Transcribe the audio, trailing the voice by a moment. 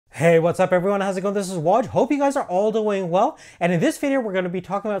Hey, what's up everyone? How's it going? This is Waj. Hope you guys are all doing well. And in this video, we're going to be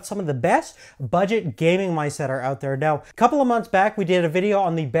talking about some of the best budget gaming mice that are out there. Now, a couple of months back, we did a video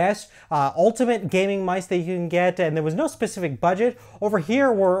on the best ultimate gaming mice that you can get, and there was no specific budget. Over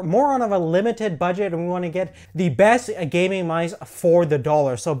here, we're more on a limited budget, and we want to get the best gaming mice for the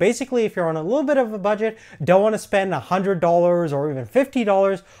dollar. So basically, if you're on a little bit of a budget, don't want to spend $100 or even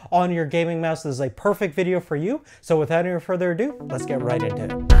 $50 on your gaming mouse, this is a perfect video for you. So without any further ado, let's get right into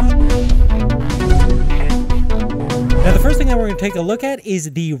it. Now, the first thing that we're going to take a look at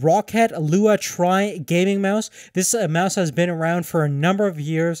is the Roccat Lua Tri gaming mouse. This mouse has been around for a number of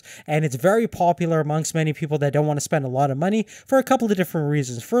years, and it's very popular amongst many people that don't want to spend a lot of money for a couple of different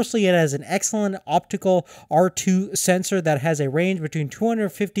reasons. Firstly, it has an excellent optical R2 sensor that has a range between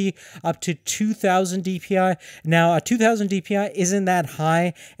 250 up to 2000 DPI. Now, a 2000 DPI isn't that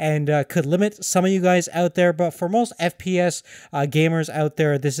high and could limit some of you guys out there, but for most FPS gamers out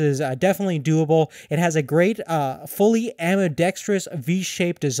there, this is definitely doable. It has a great fully ambidextrous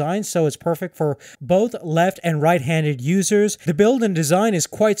V-shaped design, so it's perfect for both left and right-handed users. The build and design is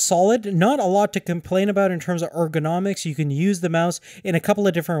quite solid, not a lot to complain about in terms of ergonomics. You can use the mouse in a couple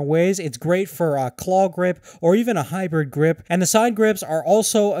of different ways. It's great for a claw grip or even a hybrid grip, and the side grips are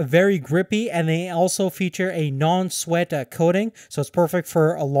also very grippy, and they also feature a non-sweat coating, so it's perfect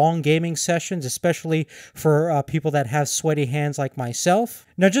for long gaming sessions, especially for people that have sweaty hands like myself.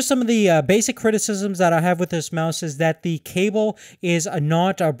 Now, just some of the basic criticisms that I have with this mouse is that the cable is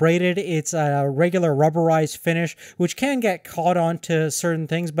not braided. It's a regular rubberized finish, which can get caught onto certain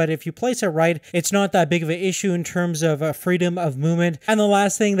things, but if you place it right, it's not that big of an issue in terms of freedom of movement. And the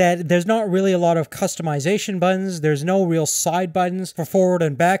last thing, that there's not really a lot of customization buttons. There's no real side buttons for forward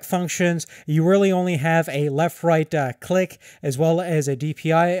and back functions. You really only have a left-right click, as well as a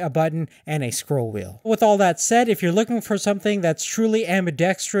DPI button and a scroll wheel. With all that said, if you're looking for something that's truly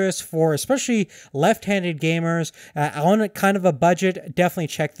ambidextrous for especially left-handed gamers on kind of a budget, definitely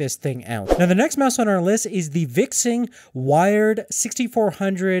check this thing out. Now, the next mouse on our list is the Vixing Wired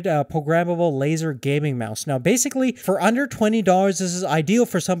 6400 programmable laser gaming mouse. Now, basically, for under $20, this is ideal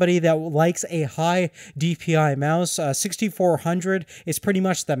for somebody that likes a high DPI mouse. 6400 is pretty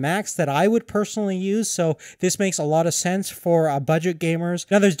much the max that I would personally use, so this makes a lot of sense for budget gamers.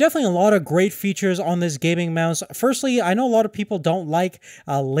 Now, there's definitely a lot of great features on this gaming mouse. Firstly, I know a lot of people don't like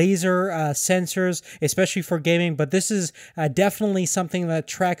laser sensors, especially for gaming, but this is definitely something that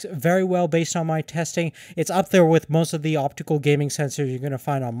tracks very well based on my testing. It's up there with most of the optical gaming sensors you're going to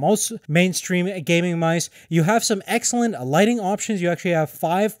find on most mainstream gaming mice. You have some excellent lighting options. You actually have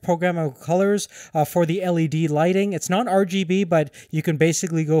 5 programmable colors for the LED lighting. It's not RGB, but you can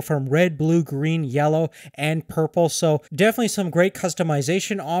basically go from red, blue, green, yellow, and purple. So definitely some great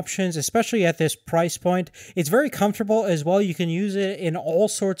customization options, especially at this price point. It's very comfortable as well. You can use it in all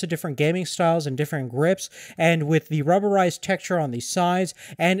sorts of different gaming styles and different grips, and with the rubberized texture on the sides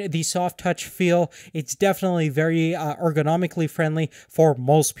and the soft touch feel, it's definitely very ergonomically friendly for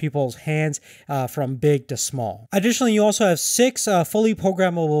most people's hands, from big to small. Additionally, you also have 6 fully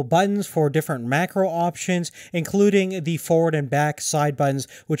programmable buttons for different macro options, including the forward and back side buttons,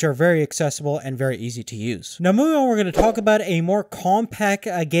 which are very accessible and very easy to use. Now, moving on, we're going to talk about a more compact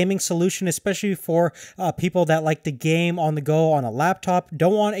gaming solution, especially for people that like to game on the go on a laptop,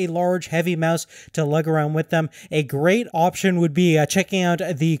 don't want a large heavy mouse to lug around with them. A great option would be checking out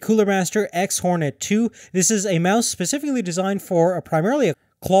the Cooler Master X Hornet 2. This is a mouse specifically designed for primarily a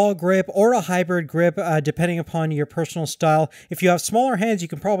claw grip or a hybrid grip, depending upon your personal style. If you have smaller hands, you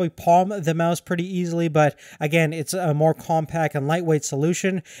can probably palm the mouse pretty easily, but again, it's a more compact and lightweight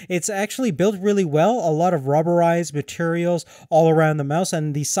solution. It's actually built really well, a lot of rubberized materials all around the mouse,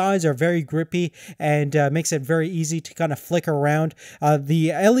 and the sides are very grippy and makes it very easy to kind of flick around.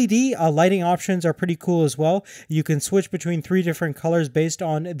 The LED lighting options are pretty cool as well. You can switch between 3 different colors based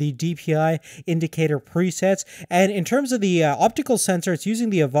on the DPI indicator presets, and in terms of the optical sensor, it's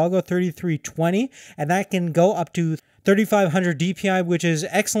using the Avago 3320, and that can go up to 3500 DPI, which is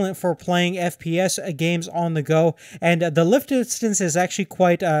excellent for playing FPS games on the go. And the lift distance is actually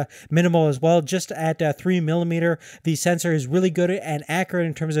quite minimal as well, just at 3mm. The sensor is really good and accurate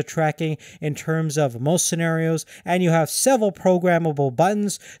in terms of tracking, in terms of most scenarios. And you have several programmable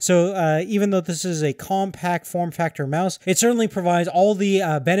buttons. So even though this is a compact form factor mouse, it certainly provides all the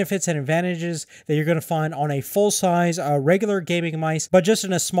benefits and advantages that you're going to find on a full-size regular gaming mice, but just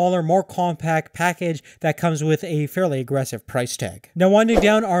in a smaller, more compact package that comes with a fairly fairly aggressive price tag. Now, winding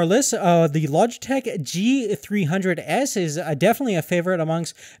down our list, the Logitech G300S is definitely a favorite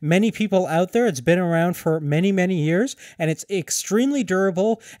amongst many people out there. It's been around for many, many years, and it's extremely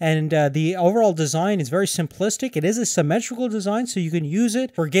durable, and the overall design is very simplistic. It is a symmetrical design, so you can use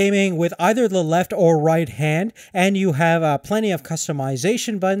it for gaming with either the left or right hand, and you have plenty of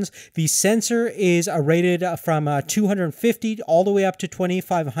customization buttons. The sensor is rated from 250 all the way up to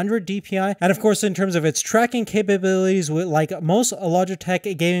 2500 DPI, and of course, in terms of its tracking capabilities, like most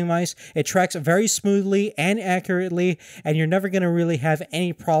Logitech gaming mice, it tracks very smoothly and accurately, and you're never going to really have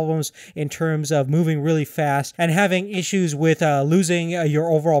any problems in terms of moving really fast and having issues with losing your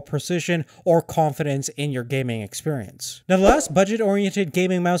overall precision or confidence in your gaming experience. Now, the last budget-oriented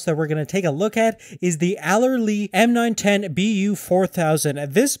gaming mouse that we're going to take a look at is the Allerly M910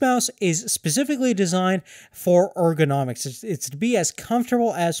 BU4000. This mouse is specifically designed for ergonomics. It's to be as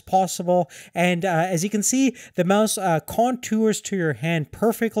comfortable as possible, and as you can see, the mouse contours to your hand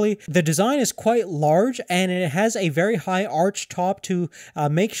perfectly. The design is quite large, and it has a very high arch top to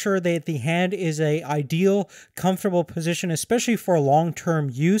make sure that the hand is a ideal, comfortable position, especially for long-term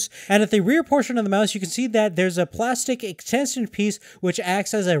use. And at the rear portion of the mouse, you can see that there's a plastic extension piece which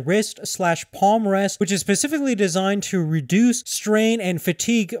acts as a wrist/palm rest, which is specifically designed to reduce strain and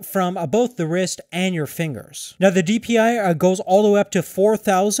fatigue from both the wrist and your fingers. Now, the DPI goes all the way up to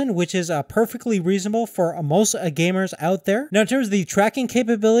 4000, which is perfectly reasonable for most gamers out there. Now, in terms of the tracking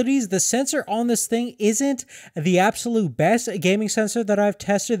capabilities, the sensor on this thing isn't the absolute best gaming sensor that I've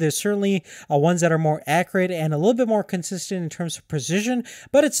tested. There's certainly ones that are more accurate and a little bit more consistent in terms of precision,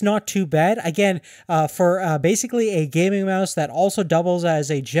 but it's not too bad. Again, for basically a gaming mouse that also doubles as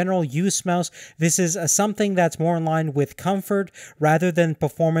a general use mouse, this is something that's more in line with comfort rather than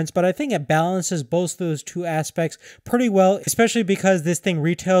performance, but I think it balances both those two aspects pretty well, especially because this thing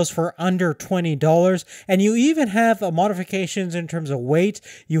retails for under $20, and you even have modifications in terms of weight.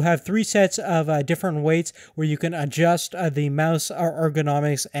 You have 3 sets of different weights where you can adjust the mouse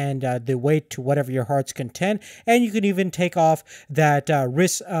ergonomics and the weight to whatever your heart's content, and you can even take off that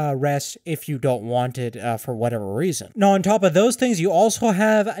wrist rest if you don't want it for whatever reason. Now, on top of those things, you also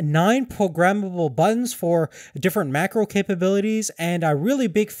have 9 programmable buttons for different macro capabilities, and a really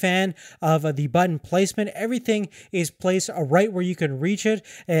big fan of the button placement. Everything is placed right where you can reach it,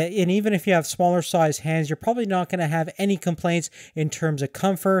 and even if you have smaller size hands, you're probably not going to have any complaints in terms of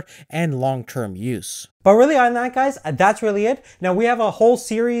comfort and long-term use. But really, on that, guys, that's really it. Now, we have a whole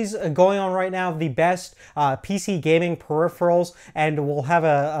series going on right now of the best PC gaming peripherals, and we'll have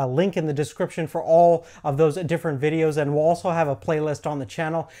a link in the description for all of those different videos, and we'll also have a playlist on the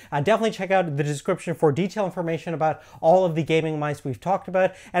channel. Definitely check out the description for detailed information about all of the gaming mice we've talked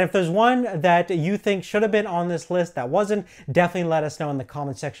about, and if there's one that you think should have been on this list that wasn't, definitely let us know in the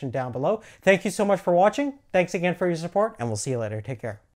comment section down below. Thank you so much for watching. Thanks again for your support, and we'll see you later. Take care.